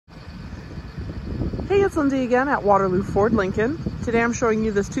Hey, it's Lindsay again at Waterloo Ford Lincoln. Today I'm showing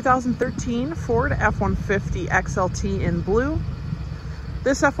you this 2013 Ford F-150 XLT in blue.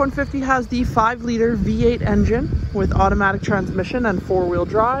 This F-150 has the 5-liter V8 engine with automatic transmission and 4-wheel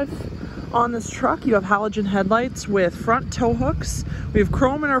drive. On this truck, you have halogen headlights with front tow hooks. We have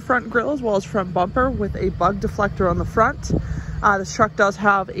chrome in our front grille as well as front bumper with a bug deflector on the front. This truck does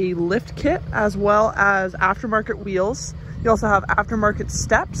have a lift kit as well as aftermarket wheels. You also have aftermarket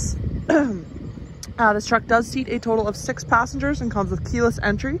steps. This truck does seat a total of 6 passengers and comes with keyless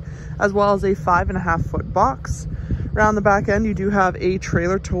entry as well as a 5.5-foot box. Around the back end, you do have a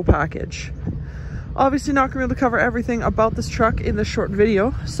trailer tow package. Obviously not going to be able to cover everything about this truck in this short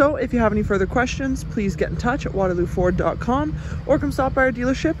video, so if you have any further questions, please get in touch at waterlooford.com or come stop by our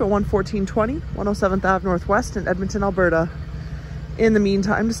dealership at 11420 107th Ave Northwest in Edmonton, Alberta. In the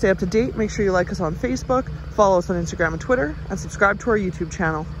meantime, to stay up to date, make sure you like us on Facebook, follow us on Instagram and Twitter, and subscribe to our YouTube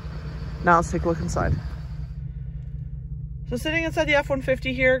channel. Now let's take a look inside. So sitting inside the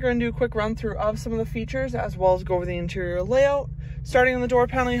F-150 here, going to do a quick run through of some of the features as well as go over the interior layout. Starting on the door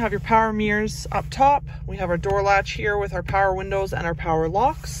panel, you have your power mirrors up top. We have our door latch here with our power windows and our power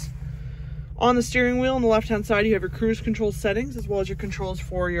locks. On the steering wheel on the left-hand side, you have your cruise control settings as well as your controls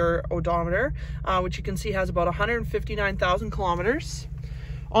for your odometer, which you can see has about 159,000 kilometers.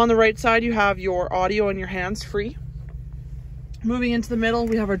 On the right side, you have your audio and your hands-free. Moving into the middle,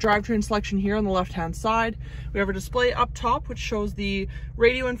 we have our drivetrain selection here on the left-hand side. We have our display up top, which shows the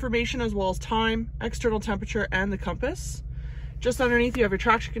radio information as well as time, external temperature, and the compass. Just underneath, you have your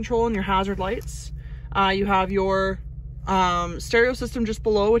traction control and your hazard lights. You have your stereo system just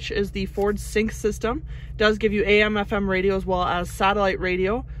below, which is the Ford Sync system. It does give you AM, FM radio as well as satellite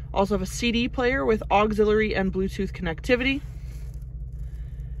radio. Also have a CD player with auxiliary and Bluetooth connectivity.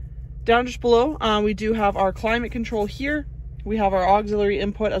 Down just below, we do have our climate control here. We have our auxiliary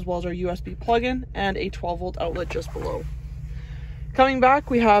input as well as our USB plug-in and a 12-volt outlet just below. Coming back,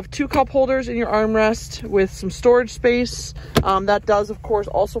 we have 2 cup holders in your armrest with some storage space. That does, of course,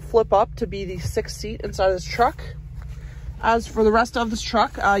 also flip up to be the 6th seat inside of this truck. As for the rest of this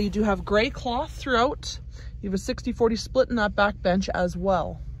truck, you do have gray cloth throughout. You have a 60-40 split in that back bench as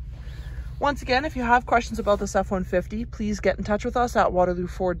well. Once again, if you have questions about this F-150, please get in touch with us at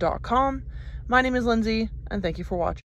waterlooford.com. My name is Lindsay, and thank you for watching.